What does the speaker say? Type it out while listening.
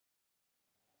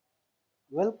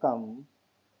Welcome,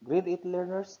 Grade 8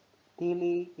 learners,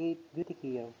 TLE 8 Beauty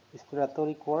Care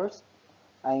Exploratory course.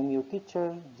 I am your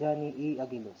teacher, Johnny E.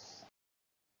 Aguilos.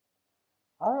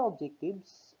 Our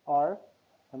objectives are: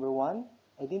 number 1,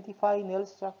 identify nail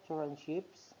structure and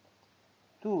shapes.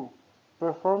 2,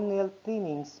 perform nail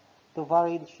trimmings to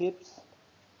varied shapes.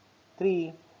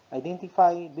 3,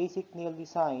 identify basic nail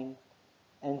design.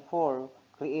 And 4,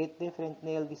 create different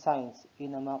nail designs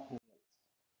in a mock nails.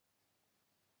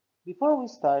 Before we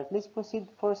start, let's proceed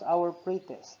first our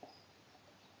pre-test.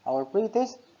 Our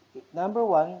pretest number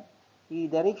 1 is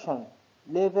direction.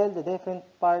 Level the different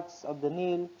parts of the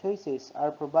nail choices are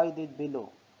provided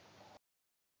below.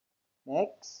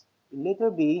 Next, in letter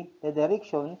B, the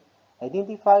direction,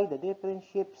 identify the different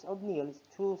shapes of nails.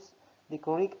 Choose the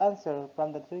correct answer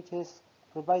from the choices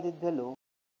provided below.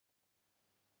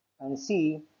 And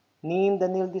C, name the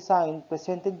nail design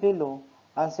presented below.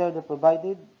 Answer the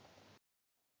provided.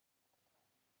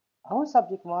 Our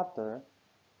subject matter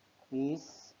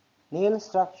is nail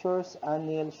structures and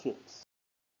nail shapes.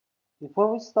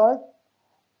 Before we start,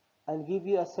 I'll give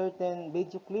you a certain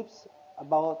video clips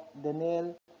about the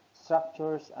nail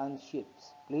structures and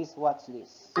shapes. Please watch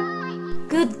this.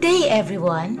 Good day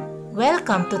everyone!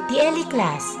 Welcome to TLE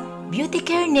class, Beauty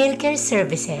Care Nail Care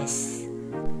Services.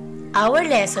 Our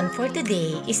lesson for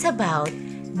today is about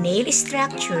nail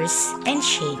structures and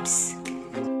shapes.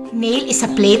 Nail is a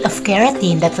plate of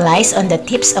keratin that lies on the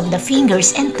tips of the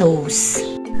fingers and toes.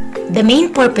 The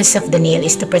main purpose of the nail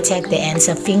is to protect the ends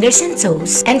of fingers and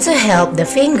toes and to help the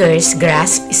fingers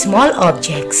grasp small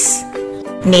objects.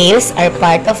 Nails are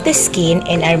part of the skin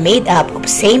and are made up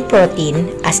of same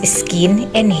protein as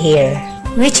skin and hair,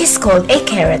 which is called a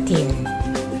keratin.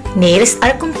 Nails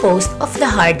are composed of the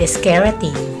hardest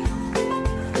keratin.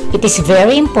 It is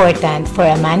very important for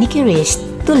a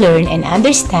manicurist to learn and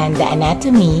understand the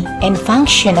anatomy and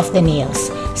function of the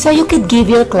nails so you could give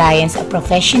your clients a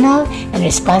professional and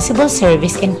responsible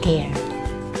service and care.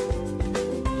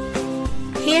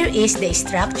 Here is the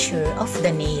structure of the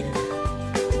nail.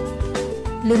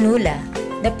 Lunula,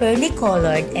 the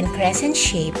pearly-colored and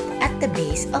crescent-shaped at the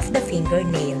base of the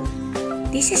fingernail.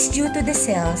 This is due to the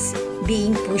cells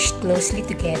being pushed closely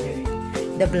together.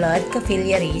 The blood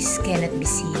capillaries cannot be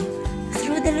seen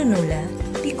through the lunula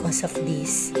because of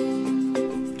this.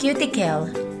 Cuticle,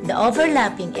 the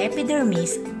overlapping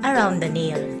epidermis around the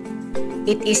nail.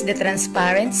 It is the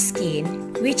transparent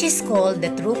skin, which is called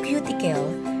the true cuticle,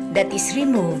 that is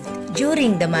removed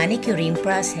during the manicuring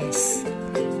process.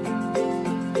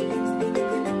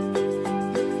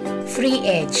 Free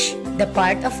edge, the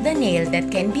part of the nail that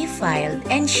can be filed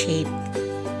and shaped.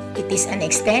 It is an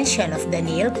extension of the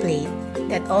nail plate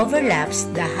that overlaps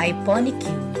the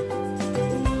hyponicule.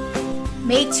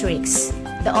 Matrix,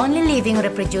 the only living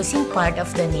reproducing part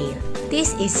of the nail.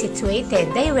 This is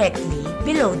situated directly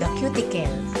below the cuticle.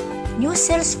 New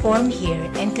cells form here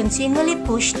and continually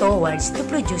push towards to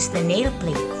produce the nail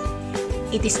plate.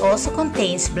 It also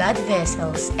contains blood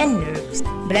vessels and nerves.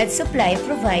 Blood supply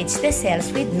provides the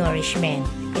cells with nourishment.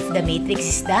 If the matrix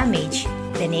is damaged,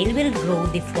 the nail will grow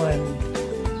deformed.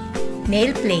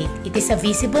 Nail plate, it is a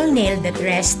visible nail that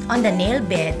rests on the nail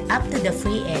bed up to the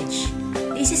free edge.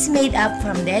 This is made up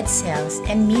from dead cells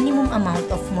and minimum amount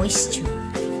of moisture.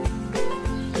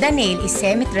 The nail is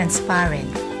semi-transparent,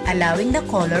 allowing the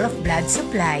color of blood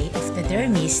supply of the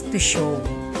dermis to show.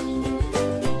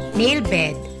 Nail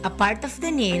bed, a part of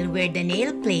the nail where the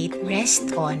nail plate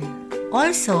rests on.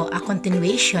 Also, a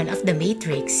continuation of the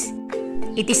matrix.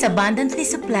 It is abundantly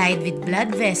supplied with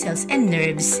blood vessels and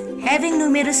nerves, having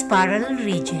numerous parallel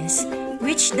ridges,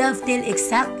 which dovetail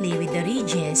exactly with the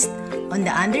ridges on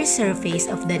the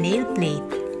undersurface of the nail plate.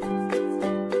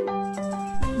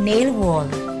 Nail wall,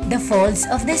 the folds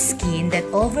of the skin that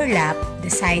overlap the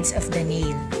sides of the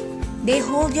nail. They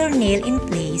hold your nail in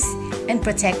place and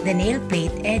protect the nail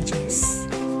plate edges.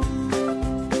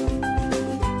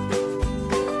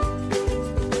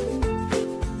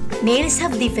 Nails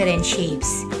have different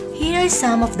shapes. Here are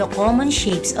some of the common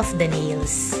shapes of the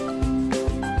nails.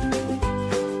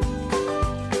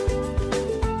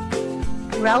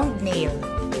 Round nail.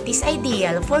 It is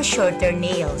ideal for shorter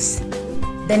nails.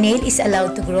 The nail is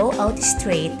allowed to grow out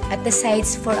straight at the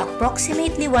sides for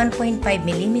approximately 1.5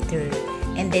 mm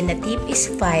and then the tip is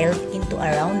filed into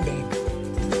a rounded.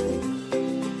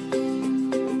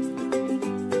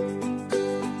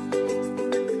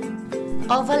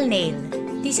 Oval nail.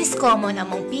 This is common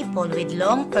among people with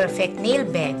long perfect nail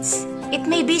beds. It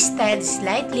may be styled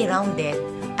slightly rounded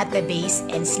at the base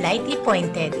and slightly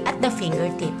pointed at the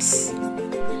fingertips.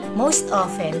 Most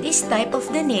often, this type of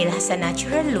the nail has a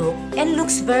natural look and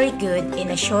looks very good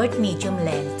in a short-medium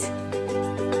length.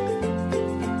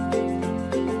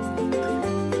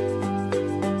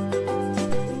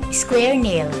 square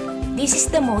nail. This is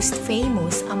the most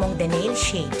famous among the nail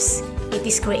shapes. It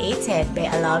is created by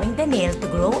allowing the nail to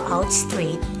grow out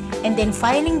straight and then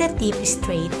filing the tip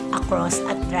straight across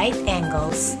at right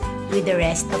angles with the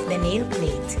rest of the nail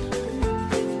plate.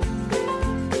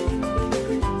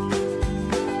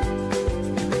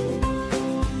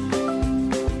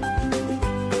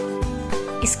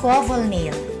 Squoval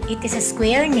nail. It is a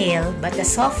square nail but the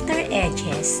softer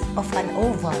edges of an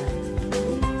oval.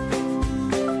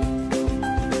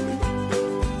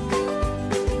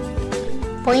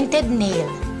 Pointed nail.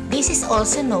 This is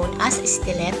also known as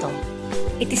stiletto.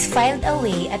 It is filed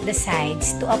away at the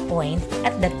sides to a point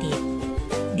at the tip.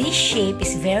 This shape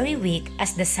is very weak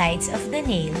as the sides of the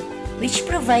nail, which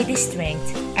provide the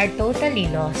strength, are totally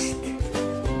lost.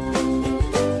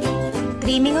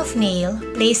 Trimming of nail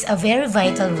plays a very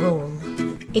vital role.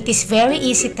 It is very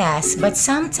easy task but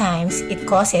sometimes it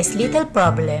causes little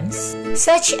problems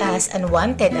such as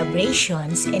unwanted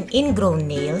abrasions and ingrown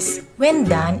nails when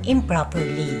done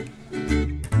improperly.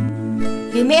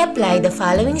 You may apply the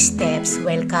following steps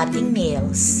while cutting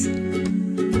nails.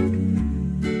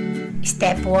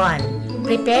 Step 1.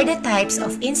 Prepare the types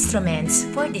of instruments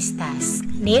for this task.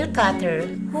 Nail cutter,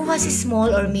 who has a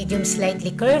small or medium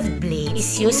slightly curved blade,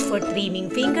 is used for trimming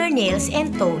fingernails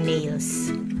and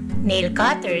toenails. Nail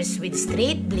cutters with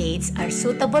straight blades are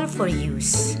suitable for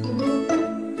use.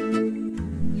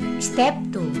 Step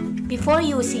 2. Before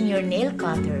using your nail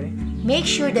cutter, make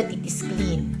sure that it is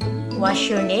clean. Wash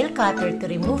your nail cutter to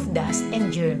remove dust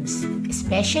and germs,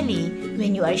 especially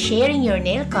when you are sharing your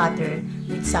nail cutter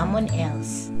with someone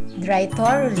else. Dry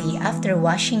thoroughly after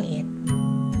washing it.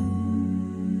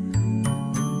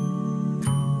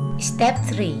 Step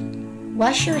 3.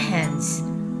 Wash your hands.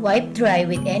 Wipe dry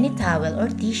with any towel or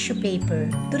tissue paper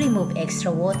to remove extra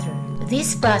water.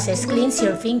 This process cleans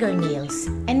your fingernails,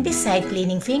 and besides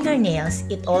cleaning fingernails,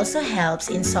 it also helps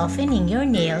in softening your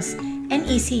nails and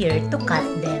easier to cut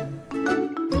them.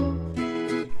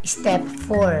 Step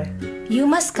 4. You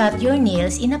must cut your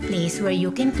nails in a place where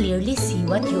you can clearly see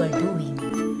what you are doing.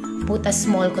 Put a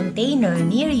small container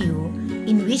near you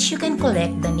in which you can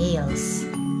collect the nails.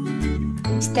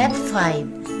 Step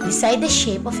 5. Decide the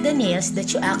shape of the nails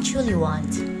that you actually want.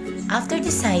 After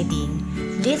deciding,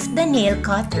 lift the nail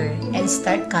cutter and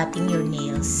start cutting your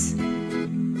nails.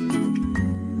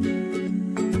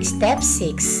 Step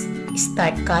 6.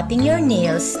 Start cutting your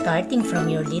nails starting from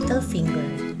your little finger.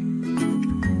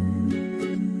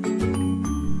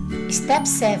 Step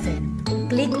 7.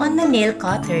 Click on the nail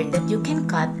cutter that you can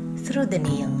cut through the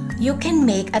nail. You can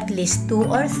make at least 2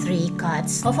 or 3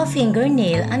 cuts of a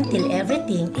fingernail until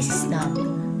everything is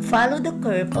snug. Follow the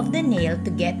curve of the nail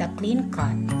to get a clean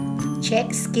cut.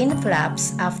 Check skin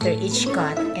flaps after each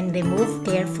cut and remove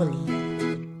carefully.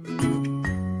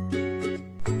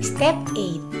 Step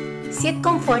 8. Sit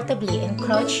comfortably and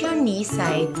crouch your knee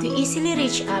side to easily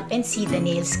reach up and see the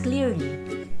nails clearly.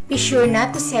 Be sure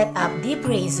not to set up deep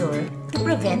razor to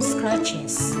prevent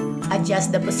scratches.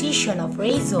 Adjust the position of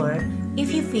razor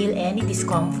if you feel any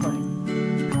discomfort.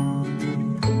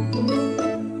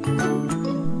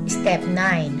 Step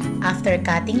 9. After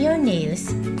cutting your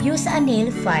nails, use a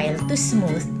nail file to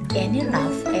smooth any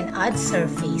rough and odd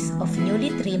surface of newly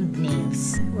trimmed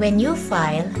nails. When you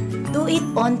file, do it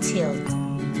on tilt,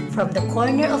 from the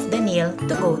corner of the nail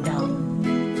to go down.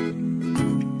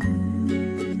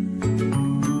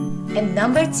 And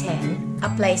number 10,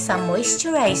 apply some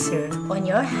moisturizer on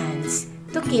your hands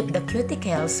to keep the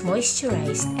cuticles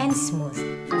moisturized and smooth.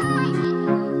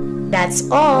 That's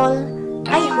all!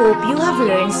 I hope you have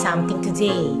learned something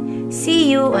today.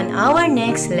 See you on our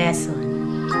next lesson.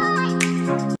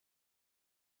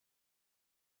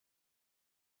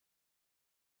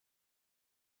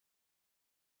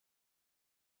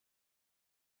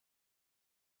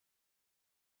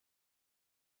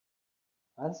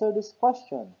 Answer this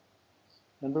question.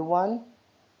 Number 1,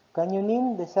 can you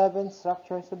name the 7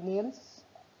 structures of nails?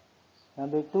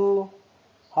 Number 2,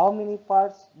 how many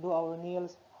parts do our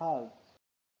nails have?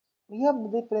 We have the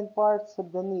different parts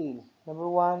of the nail. Number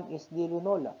 1 is the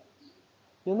lunula.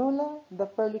 Lunula, the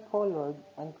pearly colored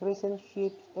and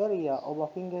crescent-shaped area of a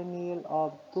fingernail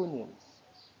of 2 nails.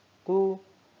 2.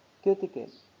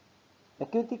 Cuticle. The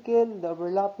cuticle, the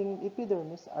overlapping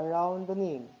epidermis around the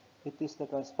nail. It is the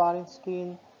transparent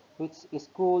skin which is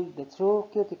called the true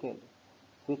cuticle,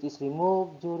 which is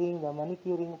removed during the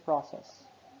manicuring process.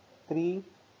 3.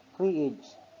 Free edge.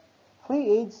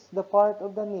 Free edge, the part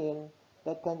of the nail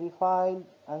that can be filed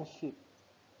and shaped.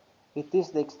 It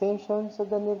is the extensions of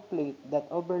the nail plate that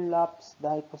overlaps the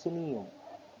hypocinium.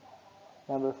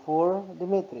 Number 4, the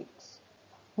matrix.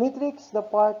 Matrix, the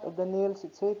part of the nail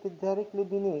situated directly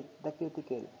beneath the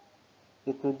cuticle.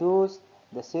 It produces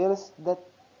the cells that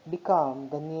become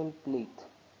the nail plate.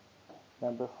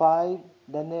 Number 5,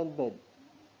 the nail bed.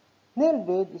 Nail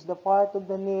bed is the part of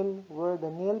the nail where the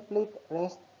nail plate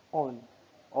rests on.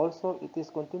 Also, it is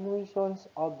continuations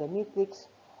of the matrix,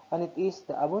 and it is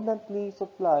abundantly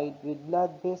supplied with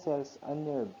blood vessels and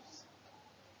nerves.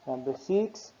 Number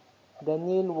 6, the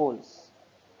nail walls.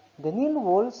 The nail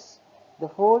walls, the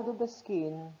fold of the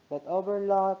skin that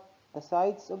overlap the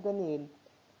sides of the nail,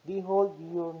 they hold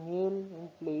your nail in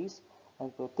place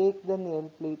and protect the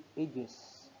nail plate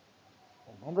edges.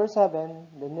 And number 7,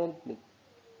 the nail plate.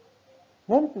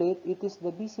 Nail plate, it is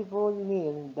the visible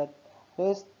nail that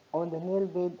rests on the nail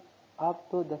bed up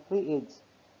to the free edge.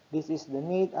 This is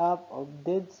made up of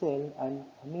dead cell and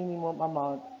a minimum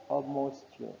amount of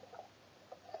moisture.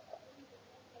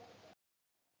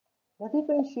 The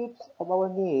different shapes of our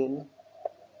nail.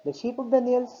 The shape of the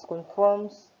nails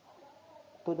conforms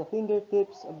to the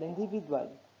fingertips of the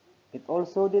individual. It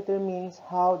also determines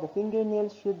how the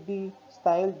fingernails should be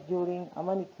styled during a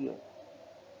manicure.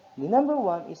 The number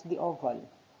 1 is the oval.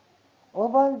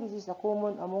 Oval, this is a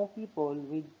common among people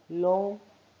with long,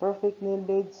 perfect nail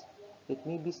beds. It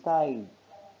may be styled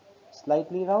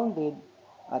slightly rounded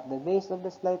at the base of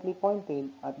the slightly pointed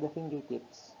at the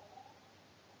fingertips.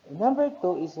 Number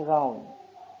 2 is round.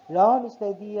 Round is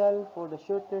the ideal for the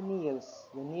shorter nails.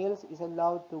 The nails is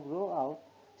allowed to grow out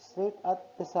straight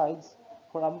at the sides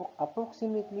for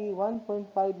approximately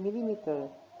 1.5 mm,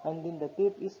 and then the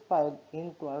tip is filed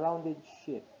into a rounded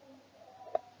shape.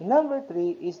 Number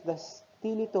 3 is the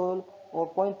stiletto or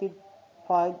pointed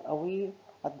filed away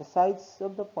at the sides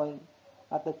of the point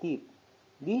at the tip.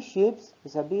 These shapes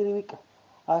is very weak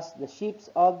as the shapes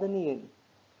of the nail,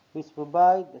 which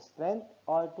provide the strength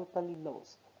are totally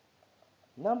lost.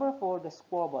 Number 4, the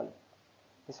squabble.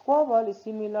 The squabble is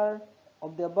similar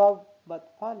of the above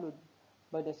but followed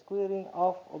by the squaring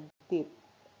off of the tip,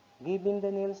 giving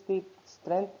the nail tip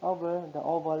strength over the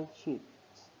oval shapes.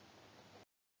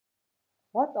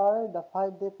 What are the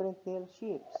 5 different nail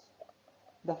shapes?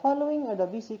 The following are the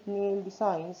basic nail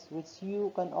designs which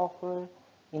you can offer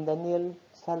in the nail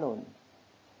salon.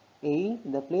 A.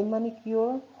 The plain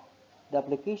manicure, the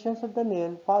applications of the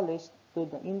nail polish to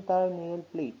the entire nail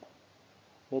plate.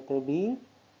 Letter B.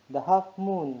 The half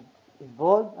moon,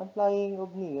 involved applying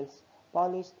of nails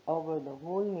polished over the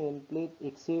whole nail plate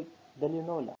except the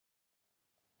lunola.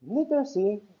 Letter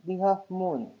C. The half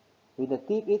moon, with the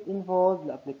tip it involved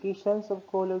the applications of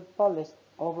colored polish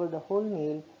over the whole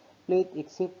nail plate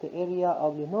except the area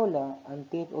of lunola and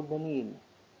tip of the nail.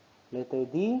 Letter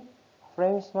D.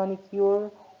 French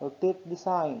manicure or tip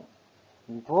design,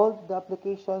 involved the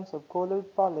applications of colored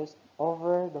polish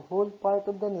over the whole part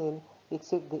of the nail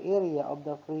except the area of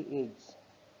the free edge.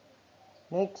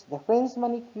 Next, the French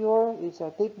manicure is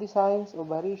a tip designs or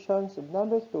variations of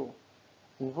number 2,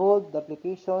 involved the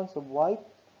applications of white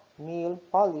nail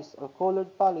polish or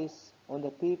colored polish on the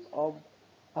tip of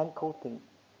uncoating.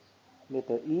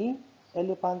 Letter E.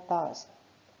 Elephant tusk.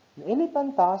 The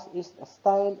elephant tusk is a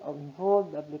style of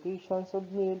involved applications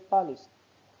of nail polish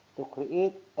to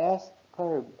create S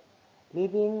curve,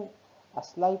 leaving a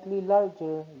slightly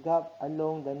larger gap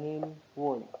along the nail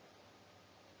wall.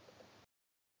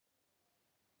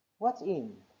 What's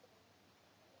in?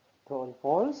 True or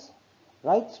false?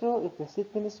 Write true if the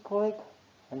statement is correct,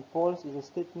 and false if the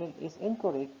statement is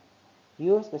incorrect.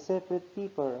 Use the separate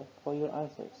paper for your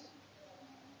answers.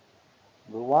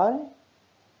 Number 1.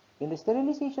 In the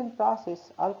sterilization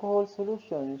process, alcohol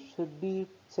solution should be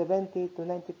 70 to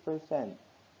 90%.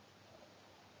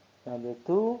 Number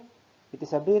 2. It is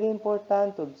very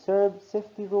important to observe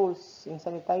safety rules in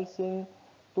sanitizing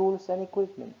tools and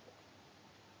equipment.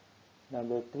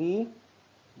 Number 3.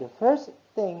 The first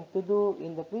thing to do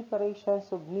in the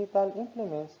preparations of metal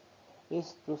implements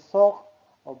is to soak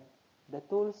the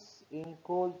tools in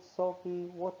cold soapy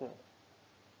water.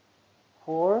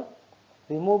 4.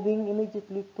 Removing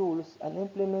immediately tools and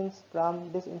implements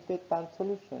from disinfectant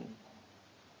solution.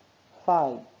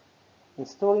 5. In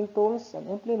storing tools and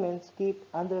implements, keep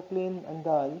under clean and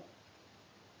dry.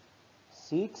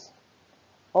 6.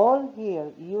 All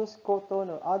here used cotton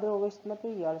or other waste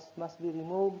materials must be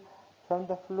removed from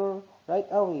the floor right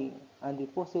away and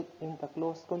deposit in the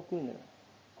closed container.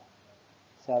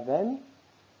 7.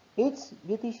 Each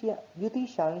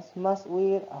beautician must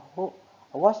wear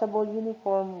a washable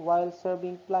uniform while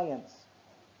serving clients.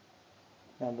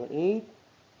 Number 8.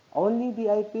 Only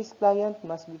VIP's client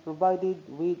must be provided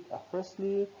with a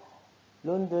freshly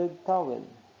laundered towel.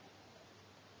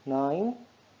 9.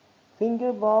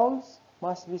 Finger bowls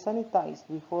must be sanitized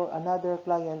before another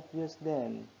client uses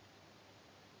them.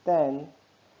 10.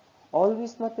 All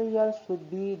waste materials should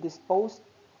be disposed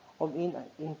of in an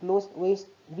enclosed waste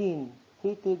bin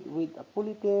fitted with a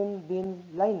polyethylene bin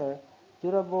liner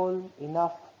durable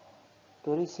enough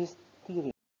to resist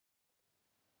tearing.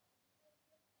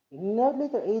 In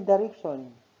letter A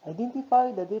direction,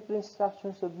 identify the different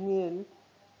instructions of meal.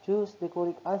 Choose the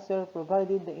correct answer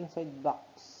provided the inside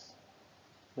box.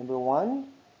 Number 1.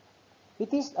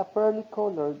 It is a pearly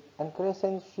colored and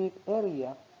crescent-shaped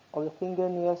area of the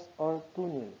fingernails or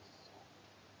toenails.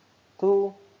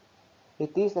 2.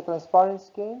 It is the transparent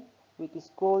skin, which is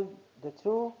called the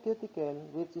true cuticle,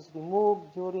 which is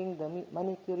removed during the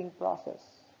manicuring process.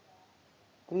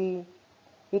 3.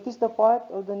 It is the part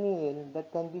of the nail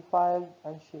that can be filed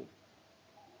and shaped.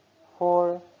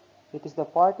 4. It is the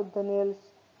part of the nails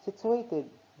situated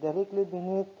directly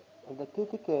beneath the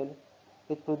cuticle.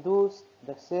 It produces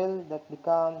the cell that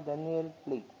become the nail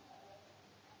plate.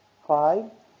 5.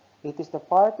 It is the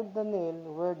part of the nail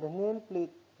where the nail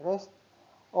plate rests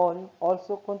on,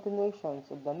 also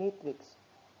continuations of the matrix,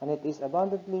 and it is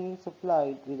abundantly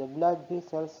supplied with the blood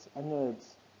vessels and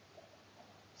nerves.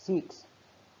 6.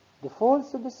 The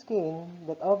folds of the skin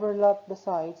that overlap the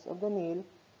sides of the nail,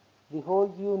 they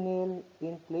hold your nail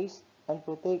in place and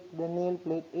protect the nail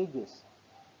plate edges.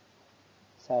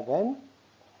 7.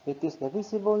 It is the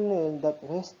visible nail that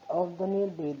rests off the nail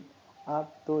bed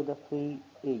up to the free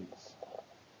edge.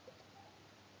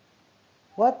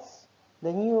 What's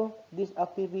the new this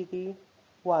activity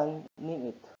 1? Name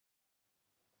it.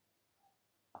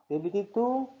 Activity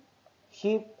 2.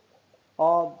 Shape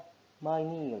of my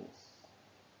nails.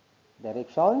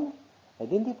 Direction.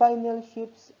 Identify nail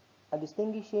shapes and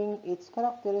distinguishing its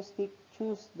characteristic.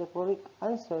 Choose the correct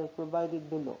answer provided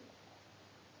below.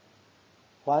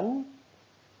 1.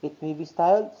 It may be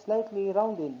styled slightly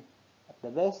rounded at the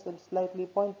base and slightly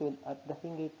pointed at the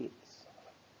fingertips.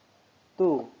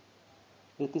 2.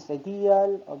 It is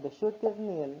ideal of the shorter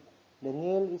nail. The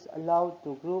nail is allowed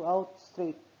to grow out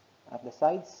straight at the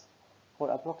sides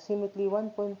for approximately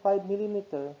 1.5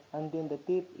 mm and then the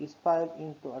tip is filed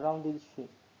into a rounded shape.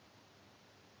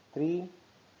 3.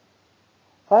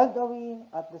 Filed away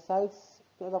at the sides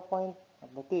to the point of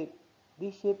the tip.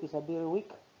 This shape is very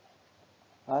weak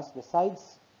as the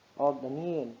sides of the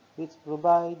nail, which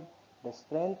provide the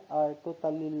strength, are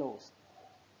totally lost.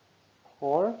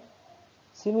 4.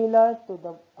 Similar to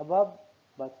the above,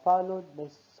 but followed by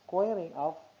squaring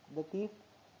off the tip,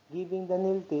 giving the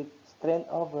nail tip strength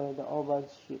over the oval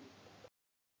shape.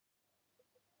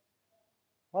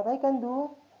 What I can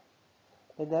do,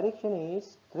 the direction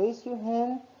is trace your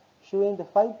hand showing the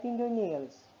 5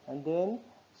 fingernails, and then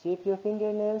shape your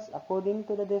fingernails according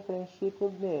to the different shape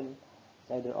of nail.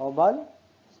 It's either oval,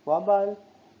 squabble,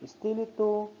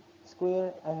 stiletto,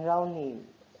 square, and round nail.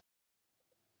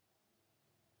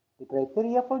 The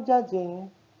criteria for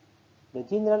judging: the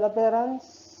general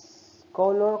appearance,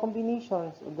 color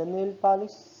combinations of the nail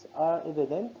polish are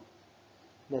evident.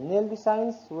 The nail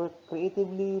designs were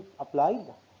creatively applied.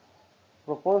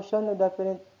 Proportion of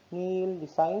different nail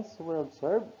designs were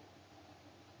observed.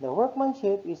 The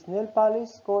workmanship is nail polish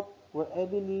coat were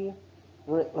evenly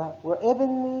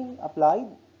applied.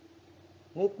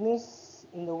 Neatness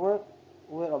in the work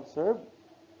were observed.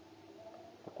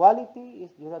 The quality is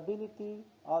durability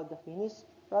of the finished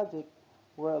project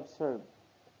were observed.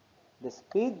 The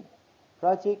speed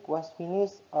project was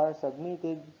finished or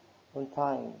submitted on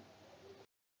time.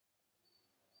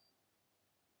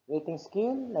 Rating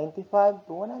scale 95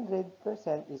 to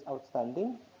 100% is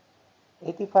outstanding,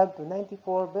 85 to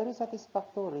 94 very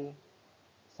satisfactory,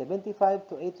 75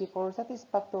 to 84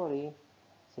 satisfactory,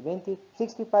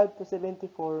 65 to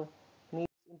 74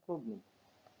 needs improvement.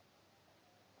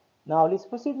 Now let's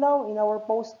proceed now in our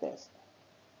post-test.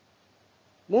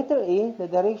 Letter A, the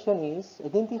direction is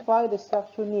identify the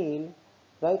structure nail,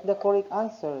 write the correct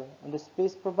answer on the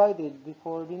space provided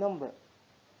before the number.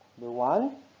 Number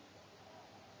 1,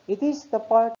 it is the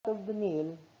part of the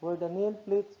nail where the nail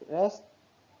plates rest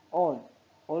on,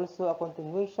 also a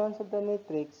continuation of the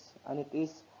matrix, and it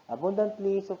is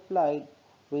abundantly supplied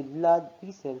with blood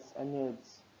vessels and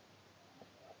nerves.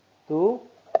 2.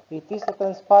 It is the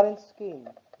transparent skin,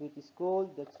 which is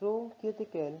called the true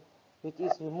cuticle, which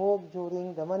is removed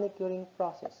during the manicuring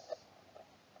process.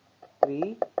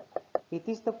 3. It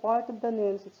is the part of the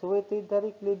nail situated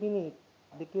directly beneath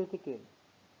the cuticle.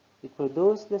 It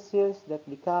produces the cells that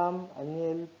become a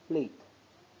nail plate.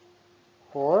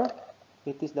 4.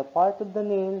 It is the part of the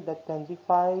nail that can be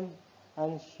filed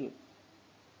and shaped.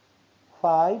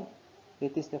 5.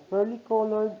 It is the pearly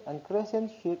colored and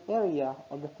crescent-shaped area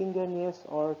of the fingernails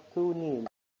or toenails.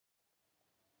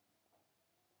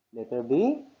 Letter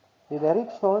B, the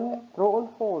direction true or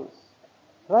false.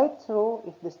 Write true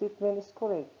if the statement is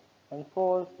correct and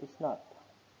false is not.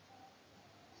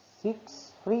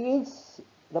 6. Free edge,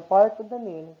 the part of the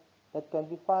nail that can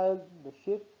be filed the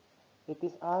shape. It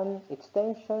is an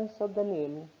extension of the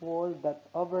nail wall that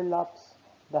overlaps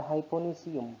the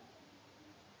hyponychium.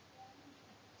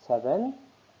 7.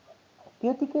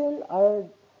 Cuticle are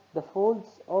the folds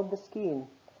of the skin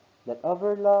that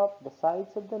overlap the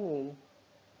sides of the nail.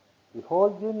 We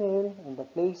hold your nail in the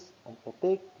place and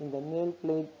protect in the nail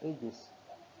plate edges.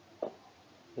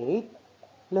 8.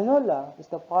 Loyola is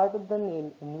the part of the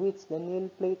nail in which the nail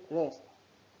plate rests.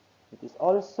 It is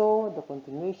also the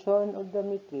continuation of the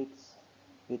matrix.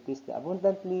 It is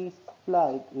abundantly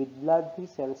supplied with blood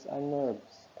vessels and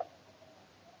nerves.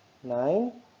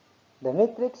 9. The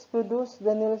matrix produces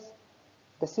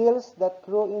the cells that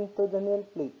grow into the nail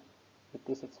plate. It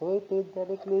is situated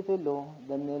directly below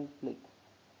the nail plate.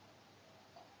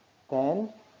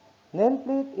 10. Nail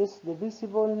plate is the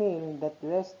visible nail that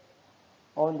rests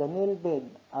on the nail bed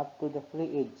up to the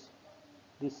free edge.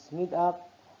 This made up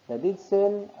the dead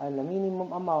cell and a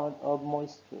minimum amount of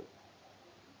moisture.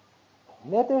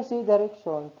 Letter C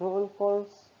direction, true or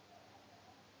false.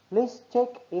 Please check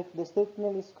if the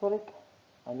statement is correct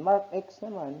and mark X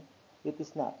naman it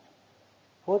is not.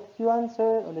 Put your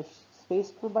answer on the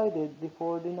space provided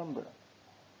before the number.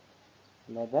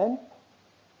 11.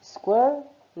 Square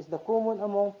is the common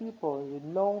among people with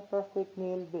long perfect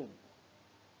nail bed.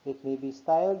 It may be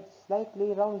styled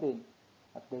slightly rounded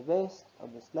at the base or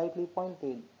slightly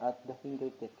pointed at the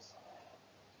fingertips.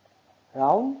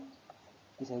 Round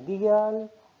is ideal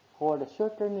for the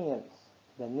shorter nails.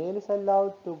 The nail is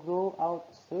allowed to grow out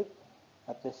straight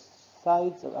at the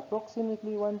sides of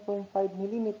approximately 1.5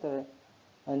 mm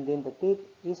and then the tip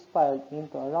is filed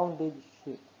into a rounded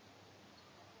shape.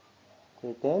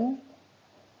 13.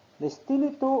 The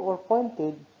stiletto or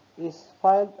pointed is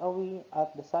filed away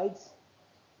at the sides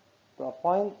to a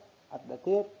point at the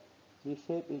tip. This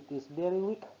shape it is very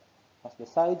weak as the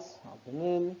sides of the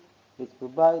nail which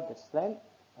provide the strength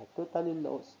are totally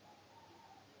lost.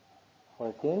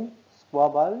 14.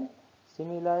 Squabble,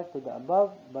 similar to the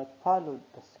above but followed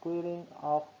the squaring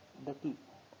of the tip,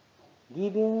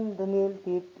 giving the nail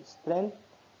tip strength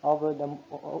over the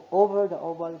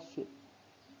oval shape.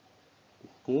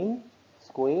 15.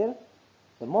 Square,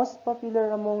 the most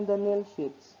popular among the nail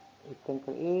shapes. It can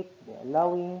create by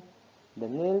allowing the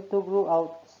nail to grow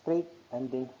out straight and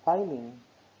then filing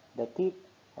the tip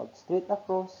of straight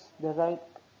across the right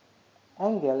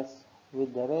angles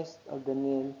with the rest of the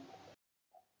nail.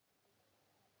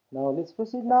 Now let's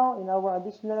proceed now in our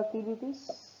additional activities.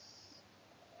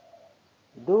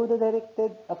 Do the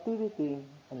directed activity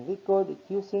and record it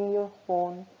using your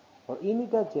phone or any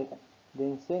gadget,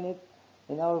 then send it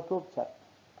in our group chat.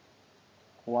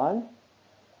 1.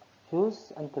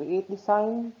 Choose and create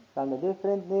design from the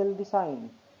different nail design.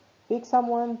 Pick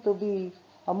someone to be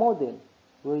a model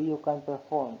where you can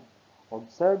perform.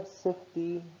 Observe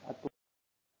safety at work.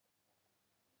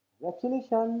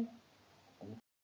 Congratulations!